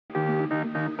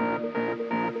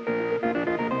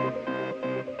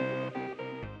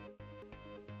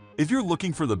If you're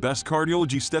looking for the best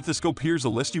cardiology stethoscope, here's a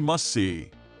list you must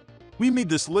see. We made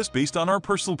this list based on our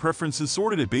personal preferences,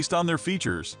 sorted it based on their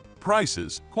features,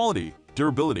 prices, quality,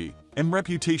 durability, and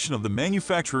reputation of the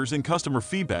manufacturers and customer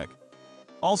feedback.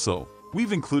 Also,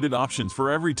 we've included options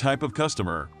for every type of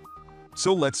customer.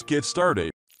 So let's get started.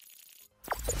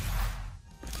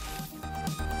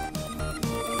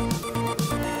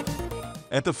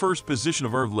 At the first position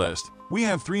of our list, we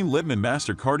have Littmann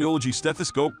Master Cardiology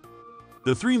Stethoscope.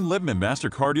 The Littmann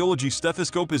Master Cardiology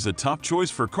Stethoscope is a top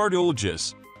choice for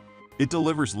cardiologists. It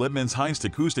delivers Littmann's highest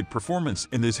acoustic performance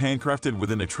and is handcrafted with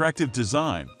an attractive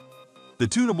design. The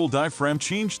tunable diaphragm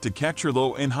changed to capture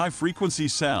low and high frequency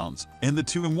sounds, and the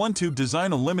 2-in-1 tube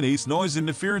design eliminates noise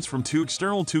interference from two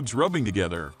external tubes rubbing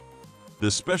together.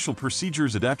 The special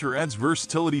procedures adapter adds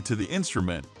versatility to the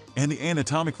instrument, and the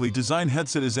anatomically designed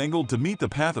headset is angled to meet the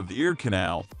path of the ear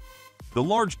canal. The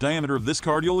large diameter of this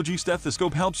cardiology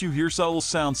stethoscope helps you hear subtle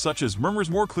sounds such as murmurs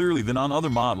more clearly than on other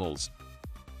models.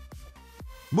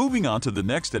 Moving on to the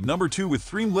next at number 2 with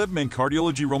Littmann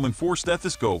Cardiology Roman 4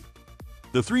 Stethoscope.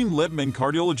 The Littmann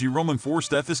Cardiology Roman 4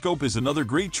 Stethoscope is another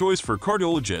great choice for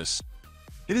cardiologists.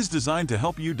 It is designed to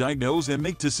help you diagnose and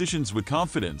make decisions with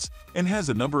confidence, and has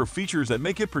a number of features that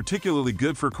make it particularly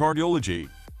good for cardiology.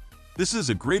 This is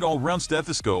a great all-round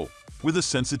stethoscope, with a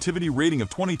sensitivity rating of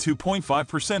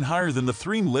 22.5% higher than the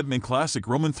Littmann Classic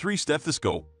Roman 3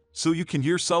 Stethoscope, so you can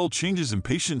hear subtle changes in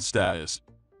patient status.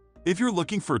 If you're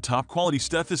looking for a top-quality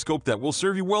stethoscope that will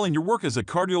serve you well in your work as a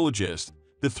cardiologist,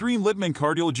 the Littmann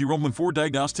Cardiology Roman 4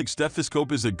 Diagnostic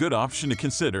Stethoscope is a good option to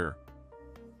consider.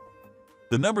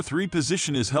 The number 3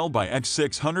 position is held by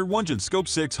Adscope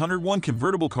 601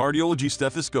 Convertible Cardiology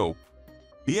Stethoscope.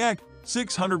 The Adscope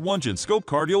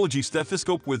Cardiology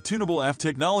Stethoscope with tunable AF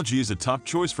technology is a top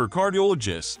choice for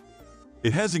cardiologists.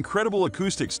 It has incredible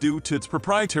acoustics due to its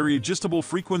proprietary adjustable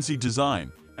frequency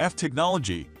design, AF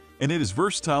technology, and it is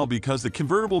versatile because the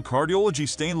convertible cardiology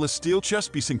stainless steel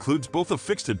chestpiece includes both a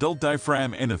fixed adult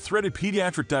diaphragm and a threaded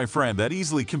pediatric diaphragm that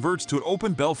easily converts to an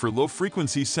open bell for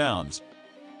low-frequency sounds.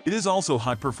 It is also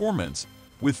high performance,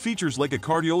 with features like a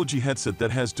cardiology headset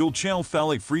that has dual-channel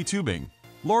phthalate-free tubing,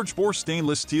 large-bore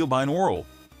stainless steel binaural,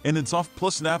 and a soft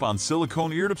plus snap-on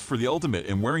silicone ear tips for the ultimate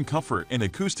in wearing comfort and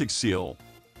acoustic seal.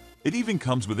 It even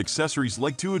comes with accessories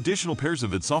like 2 additional pairs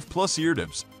of its soft plus ear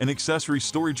tips, an accessory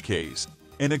storage case,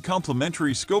 and a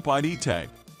complimentary scope ID tag.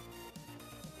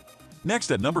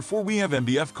 Next at number 4 we have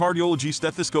MDF Cardiology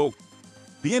Stethoscope.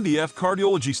 The MDF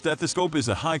Cardiology Stethoscope is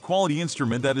a high-quality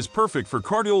instrument that is perfect for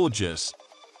cardiologists.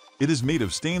 It is made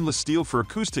of stainless steel for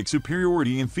acoustic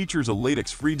superiority and features a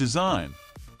latex-free design.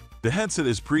 The headset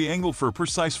is pre-angled for a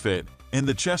precise fit, and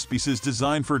the chestpiece is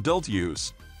designed for adult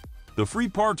use. The Free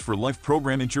Parts for Life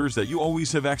program ensures that you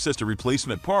always have access to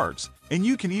replacement parts, and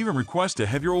you can even request to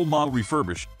have your old model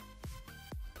refurbished.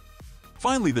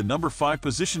 Finally, the number 5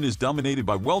 position is dominated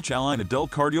by Welch Allyn Adult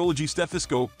Cardiology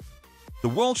Stethoscope. The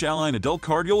Welch Allyn Adult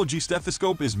Cardiology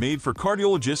Stethoscope is made for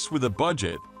cardiologists with a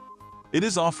budget. It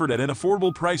is offered at an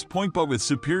affordable price point but with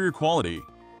superior quality.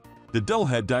 The dull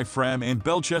head diaphragm and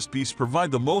bell chestpiece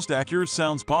provide the most accurate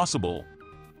sounds possible.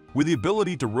 With the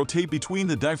ability to rotate between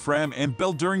the diaphragm and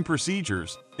bell during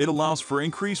procedures, it allows for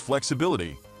increased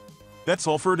flexibility. That's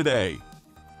all for today.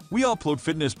 We upload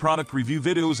fitness product review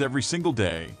videos every single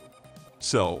day.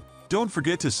 So, don't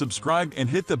forget to subscribe and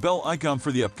hit the bell icon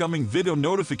for the upcoming video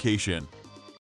notification.